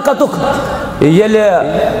اس برکتک یل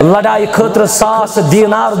لڑائی خطر 100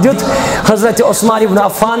 دینار دیت حضرت عثمان ابن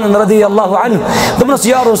عفان رضی اللہ عنہ دمنس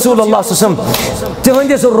یا رسول اللہ صلی اللہ علیہ وسلم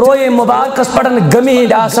تہندس روئے مبارکس پڑھن گمی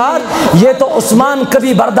ہند آثار یہ تو عثمان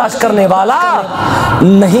کبھی برداشت کرنے والا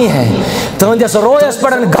نہیں ہے تہندس روئے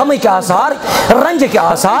پڑھن غم کے آثار رنج کے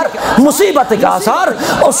آثار مصیبت کے آثار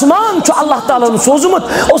عثمان چو اللہ تعالیٰ سوزمت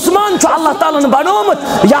عثمان چو اللہ تعالیٰ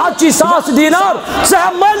بنومت یا چی 100 دینار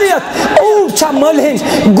صاحب مالیت اونٹ چھا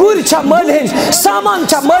ملہن گر چھا ملہن سامان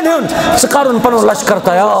چھا ملہن سکارن پنو لشکر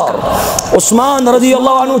تیار عثمان رضی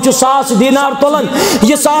اللہ عنہ چو 100 دینار تولن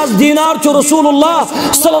یہ 100 دینار چو رسول اللہ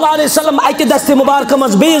صلی اللہ علیہ وسلم ایک دست مبارک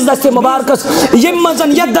مز 20 دست مبارکس یم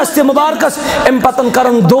مزن یک دست مبارکس ام پتن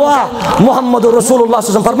کرن دعا محمد رسول اللہ صلی اللہ علیہ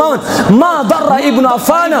وسلم فرماون ما ضر ابن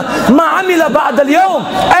عفان ما عمل بعد اليوم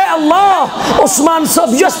اے اللہ عثمان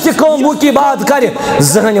صاحب یس تہ قوم کی بات کرے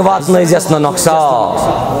زہن واتنائزیس نہ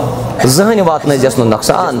نقصان زہن واتنائزیس نہ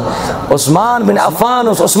نقصان عثمان بن عفان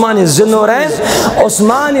اس عثمان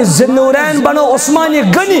ذوالنورین بنو عثمان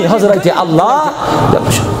غنی حضرت اللہ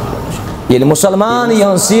یعنی مسلمان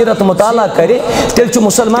یہ سیرت مطالعہ کرے تیل چھ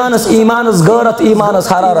مسلمان اس ایمان اس غیرت ایمان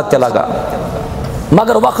اس حرارت تے لگا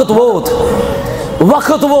مگر وقت ووت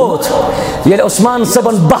یعنی عثمان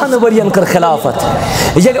صاحبن 52 ورین کر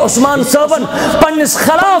خلافت یعنی عثمان صاحبن پنس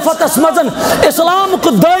خلافت اس مزن اسلام کو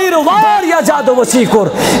دائر وار یا جاد وسیع کر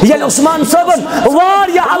یعنی عثمان صاحبن وار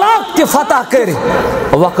یا علاق کی فتح کر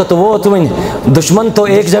وقت ووت ون دشمن تو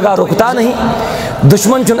ایک جگہ رکتا نہیں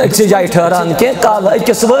دشمن چن ایک سے جائے ٹھہران کے کال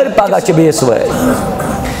ایک سوار پاگا چھ بے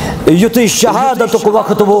سوار یتی شہادت کو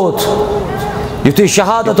وقت ووت یتی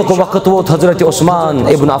شہادت کو وقت ووت حضرت عثمان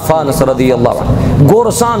ابن عفان رضی اللہ عنہ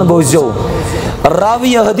گورسان بوزیو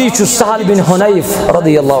راوی حدیث سہل بن حنیف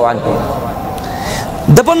رضی اللہ عنہ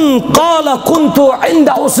دپن قال كنت عند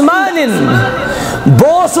عثمان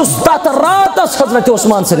بوس استات راتس حضرت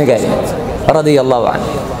عثمان سے گئے رضی اللہ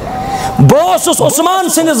عنہ بوس عثمان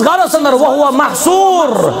سنس گرس اندر وہو محصور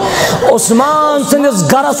عثمان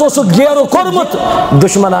سنس گرس اس گیرو کرمت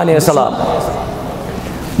دشمنان اسلام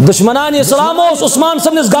دشمنان اسلام اس عثمان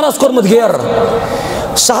سنس گرس کرمت گیر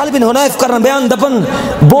سہل بن حنیف کرن بیان دپن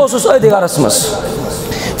بوس اس ایدی گرس مس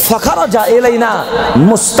فخرج الینا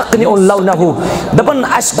مستقنع لونه دپن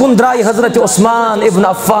اشکن درائی حضرت عثمان ابن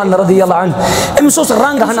عفان رضی اللہ عنہ امسوس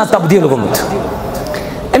رنگ ہنا تبدیل گمت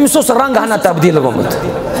امسوس رنگ ہنا تبدیل گمت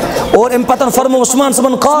اور ام پتن فرمو عثمان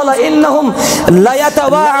سبن قال انہم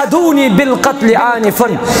لیتواعدونی بالقتل عنفا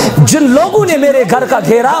جن لوگوں نے میرے گھر کا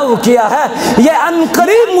گھیراؤ کیا ہے یہ ان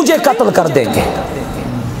قریب مجھے قتل کر دیں گے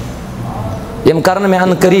یم کرن میں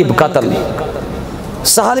ان قریب قتل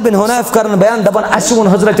سہل بن حنیف کرن بیان دبن اشون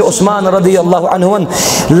حضرت عثمان رضی اللہ عنہ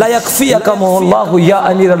لا یکفیکم اللہ یا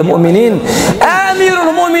امیر المؤمنین اے امیر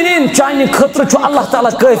المؤمنین چانی خطر چو اللہ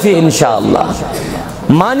تعالی کافی انشاءاللہ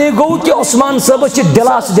مانے گو کہ عثمان صاحب چھ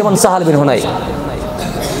دلاس دیون سہل بن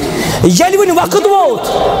حنیف یلی ون وقت ووت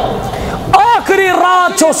آخری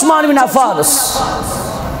رات چھ عثمان بن عفان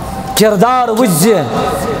کردار وجہ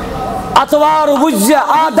اتوار وجہ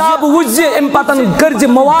آداب وجہ ام پتن کرج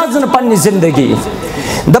موازن پنی زندگی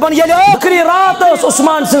دبن یلی آخری رات اس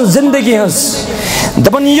عثمان سن زندگی ہنس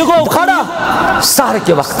دبن یہ گو کھڑا سحر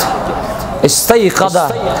کے وقت استيقظ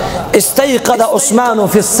عثمان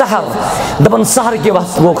في السحر دبن سحر کے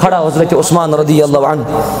وقت وہ کھڑا حضرت عثمان رضی اللہ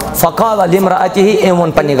عنہ فقال لامرأته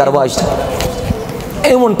ایمون پنی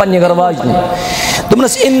گرواج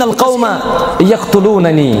دبنس ان القوم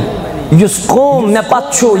يقتلونني یس قوم میں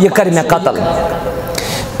پتچو یہ کر میں قتل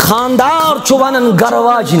خاندار چوانن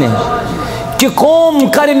گرواج نے کہ قوم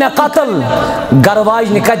کر میں قتل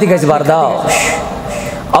گرواج نے کتی گز برداشت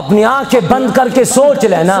اپنی آنکھیں بند کر کے سوچ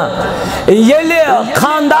لینا یہ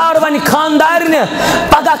خاندار ون خاندار نے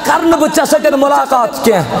پگہ کرن بہ ژے سۭتۍ ملاقات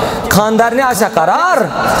کی خاندار نے آسیا قرار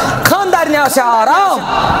خاندار نے آسیا آرام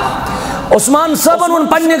عثمان صاحبن ون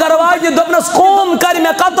پنہ گھر واجنہ دپنس قوم کر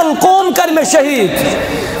میں قتل قوم کر میں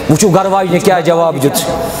شہید وچھو گھر واجنہ کیا جواب دیت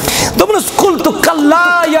دپنس قلت کلا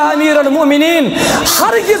یا امیر المؤمنین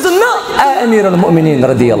ہرگز نہ اے امیر المؤمنین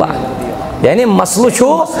رضی اللہ عنہ یعنی مسئلہ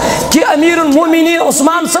چھو کہ امیر المؤمنین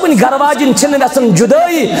عثمان صاحبن گھر واجن چھن ویسن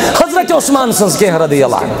جدائی حضرت عثمان سنس کے رضی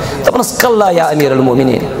اللہ عنہ دپنس کلا یا امیر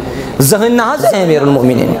المؤمنین ذہن نہ حض امیر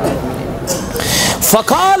المؤمنین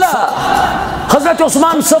فقال حضرت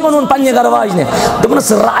عثمان صاحبن ان پنہ گھر واجن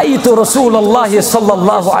دپنس رأیت رسول اللہ صلی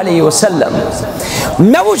اللہ علیہ وسلم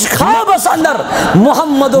میں وچھ خوابس اندر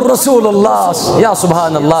محمد رسول اللہ یا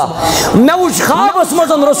سبحان اللہ میں وچھ خوابس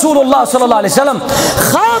مزن رسول اللہ صلی اللہ علیہ وسلم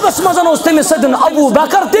خوابس مزن اس تمہیں سدن ابو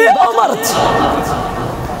بکر تے عمر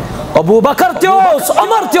ابو بکر تے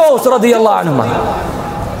عمر تے رضی اللہ عنہ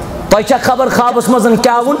تہ کیا خبر خوابس مزن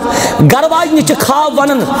کیا ون گھر واجنہ چھ خواب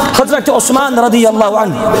ونن حضرت عثمان رضی اللہ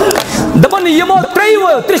عنہ دپن یمو تریو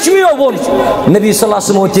ترشمیو ون نبی صلی اللہ علیہ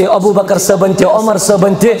وسلم تے ابو بکر صاحبن تے عمر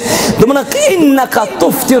صاحبن تے دپن انک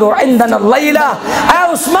تفطر عندنا اللیلہ اے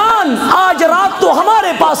عثمان آج رات تو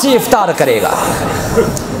ہمارے پاس ہی افطار کرے گا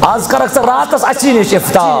آج کرک رات اچھی نش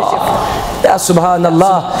افطار یا سبحان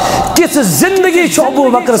اللہ کس زندگی چھ ابو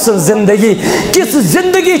بکر سن زندگی کس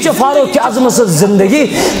زندگی چھ فاروق اعظم سن زندگی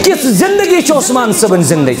کس زندگی چھ عثمان صاحبن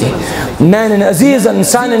زندگی میان عزیزن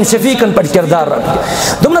سانن شفیقن پر کردار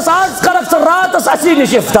دمنس آج کرک رات اچھی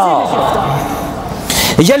نش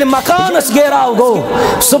افطار یل مکانس گیراو گو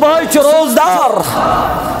صبح چھ روزدار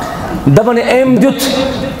دبن ایم دیت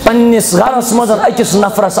پنس گھرس مزن اکس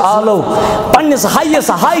نفرس آلو پنس ہائیس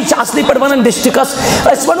ہائی اصلی پہ ونان ڈسٹرکس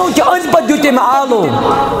اس ونو کہ ان پہ دیتے میں آلو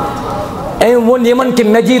ایم ون یمن کہ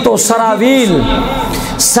میں جیتو سراویل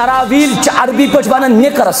سراویل چھ عربی پہ ونان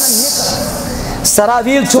نکرس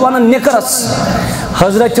سراویل چھ ونان نکرس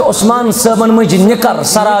حضرت عثمان صاحبن مجھ نکر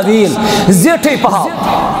سراویل زیٹھے پہا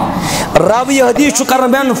راوی حدیث چھ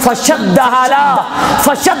کرن بیان فشدها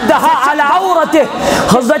علی عورته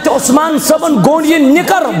حضرت عثمان صاحبن گون یہ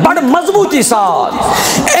نکر بڑ مضبوطی ساتھ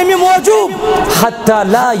امی موجود حتی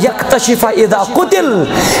لا یکتشف اذا قتل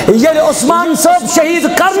یعنی عثمان صاحب شہید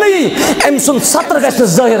کرنی ام سن سطر گھس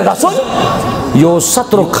ظاہر گھسن یو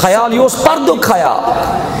سطر خیال یو پردو خیال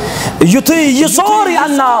یتھی یہ سوری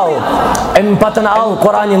اناو ام پتن آو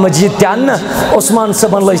قرآن مجید تے ان عثمان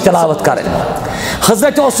صاحبن لج تلاوت کرن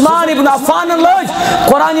حضرت عثمان ابن عفان لج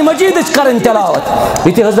قرآن مجید کرن تلاوت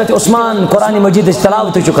یتھی حضرت عثمان قرآن مجید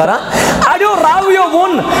تلاوت چھ کران اڑیو راویو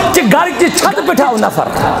ون کہ گھر کی چھت پٹھاو نفر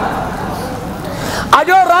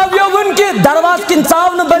اڑیو راویو ون کہ درواز کن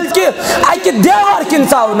ژاو نہ بلکہ اکہ دیوار کن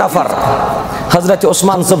ژاو نفر حضرت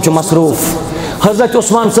عثمان صاحب چھ مصروف حضرت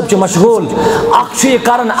عثمان صاحب چھ مشغول اخ چھ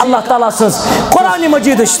کرن اللہ تعالی سنس قرآن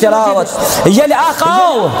مجید تلاوت یل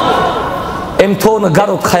آقاو ام تھون گھر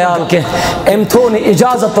خیال کے ام تھون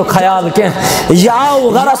اجازت خیال کے یاو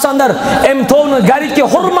گھرس اندر ام تھون گھر کی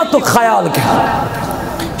حرمت خیال کے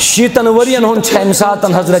شیطن ورین ہن چھ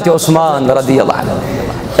ساتن حضرت عثمان رضی اللہ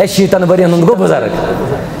عنہ شیطن ورین ہن گو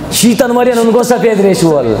بزرگ شیطن ورین ہن گو سفید ریش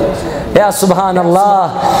وول یا سبحان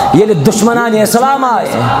اللہ یہ دشمنان اسلام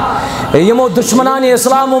آئے یمو دشمنان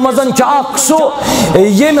اسلام و مزن چاک سو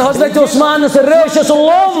یہ حضرت عثمان سے ریش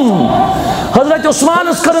سلوم حضرت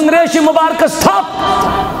عثمان سے کرن ریش مبارک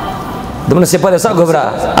تھپ دمن سے پر ایسا گھبرا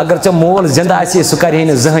اگر چا مول زندہ ایسی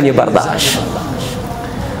سکرین ذہنی برداشت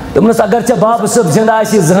دمن سے اگر چا باب سب زندہ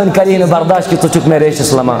ایسی ذہن کرین برداشت کی تو چک میں ریش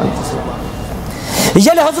سلمان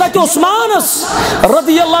یل حضرت عثمان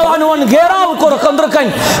رضی اللہ عنہ ان گیراو کو رکندر کن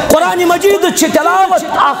قرآن مجید چھ تلاوت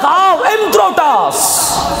آقاو امتروٹاس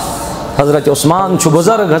حضرت عثمان چھ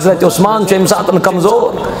بزرگ حضرت عثمان چھ امساتن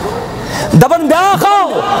کمزور دبن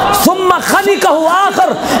بیاخاو ثم خلقہ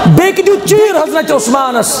آخر بیکدیو چیر حضرت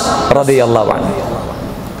عثمان رضی اللہ عنہ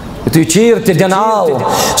تو چیر تے جناو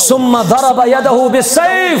ثم ضرب یدہو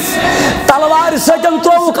بالسیف تلوار سجن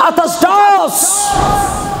تروک اتس ٹاس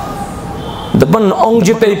دبن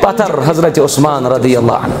اونج پہ پتھر حضرت عثمان رضی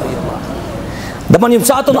اللہ عنہ دبن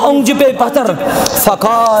یمساتن اونج پہ پتھر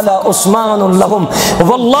فقال عثمان لهم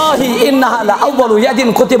والله انها لاول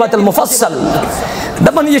يد كتبت المفصل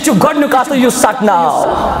دبن یہ چھ گڈن کات یو سٹناو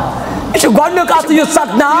یہ چھ گڈن کات یو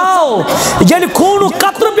سٹناو یعنی خون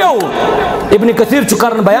قطر پیو ابن کثیر چھ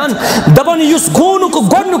کرن بیان دبن یس خون کو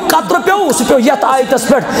گڈن قطر پیو اس پیو یت آیت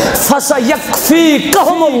پٹ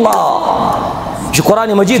فسيكفيكهم الله یہ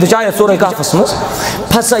قرآن مجید چاہے سورہ کہف میں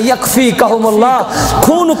فَسَيَكْفِيكَهُمُ اللَّهُ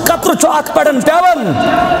خون قطر چو ات پڑن پیون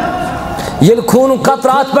یل خون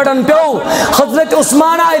قطرات پڑن پیو حضرت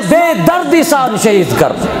عثمان آئے بے دردی سان شہید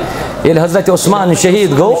کر یل حضرت عثمان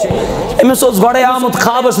شہید گو امس اس گوڑے آمد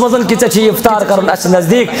خوابس مزن کی چچی افطار کرن اس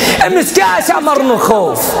نزدیک امس کیا ایسا مرن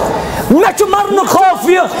خوف میں چو مرن خوف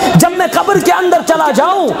جب میں قبر کے اندر چلا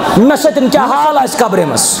جاؤں میں ستن کیا حال ہے اس قبر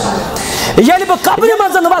مس یعنی با قبر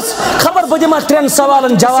مزن بس خبر بدیما ترین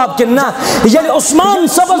سوالن جواب کننا یعنی عثمان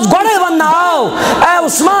سبز گوڑے وننا آو اے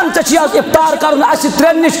عثمان چچی آز افطار کرن اس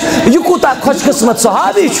ترین نش یکوتا خوش قسمت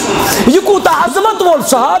صحابی یکوتا عظمت وول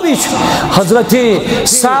صحابی حضرت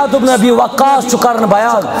سعد بن ابی وقاص چکرن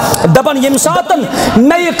بیان دبن یم ساتن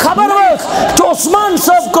میں یہ خبر وقت کہ عثمان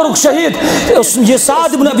صاحب کرک شہید یہ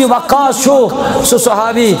سعد بن ابی وقاص شو سو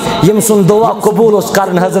صحابی یم سن دعا قبول اس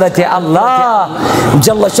کرن حضرت اللہ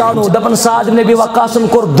جل شانو دبن سعد بن ابی وقاص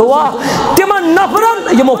کر دعا تمن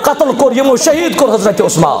نفرن یمو قتل کر یمو شہید کر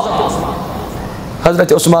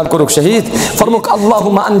حضرت عثمان کو رک شہید فرموک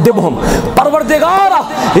اللہم اندبہم پروردگارا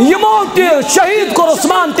یمو شہید کر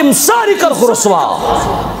عثمان تم ساری کر خرسوا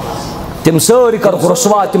تم ساری کر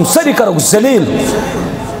خرسوا تم ساری کر ذلیل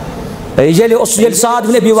یل سعد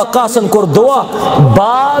بن ابی وقاص کر دعا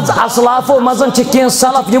بعض اسلافو مزن چکین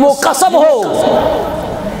سلف یمو قسم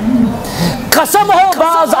ہو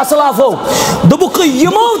بعض اسلافو دبک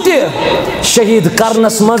یمو تی شہید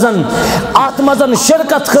کرنس مزن آت مزن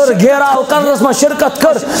شرکت کر گیراو کرنس من شرکت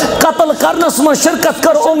کر قتل کرنس من شرکت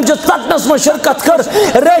کر اونج تٹنس من شرکت کر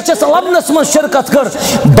ریشس لبنس من شرکت کر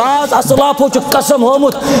بعض اسلافو چھ قسم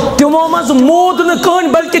ہومت تمو مز مود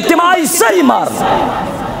نکن بلکہ تم آئی صحیح مار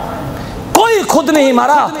کوئی خود نہیں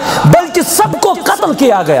مرا بلکہ سب کو قتل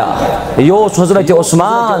کیا گیا یوس حضرت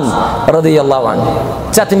عثمان رضی اللہ عنہ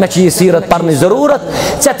چت میں یہ سیرت پڑھنے ضرورت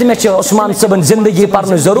چت میں عثمان صبن زندگی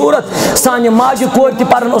پڑھنے ضرورت سانہ ماجہ کور تہ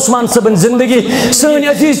پڑھن عثمان صبن زندگی سن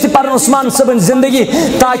عزیز تہ پڑھن عثمان صبن زندگی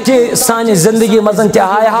تاکہ سانہ زندگی مزن تہ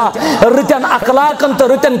آئے ہا رتن اخلاقن تو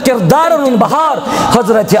رتن کردارن بہار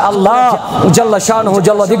حضرت اللہ جل شانہ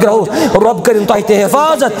جل ذکرہ رب کرن تہ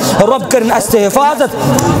حفاظت رب کرن اس حفاظت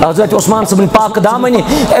حضرت عثمان صبن پاک دامنی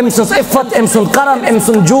ام سن عفت ام سن کرم ام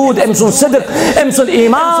سن جود ام سن صدق ام سن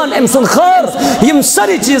ایمان ام سن خیر یم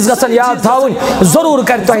ساری چیز گسن یاد تھاون ضرور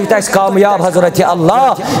کر تہ تہ کامیاب حضرت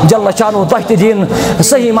اللہ جل شانہ تہ دین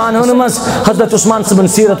صحیح معنی مز حضرت عثمان صبن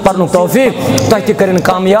سیرت پڑھن توفیق تہ کرن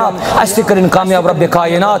کامیاب اس کرن کامیاب رب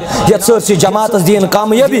کائنات یہ سرسی جماعت دین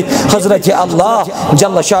کامیابی حضرت اللہ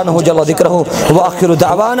جل شانہ جل ذکرہ واخر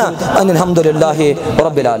دعوانا ان الحمد للہ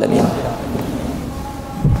رب العالمین.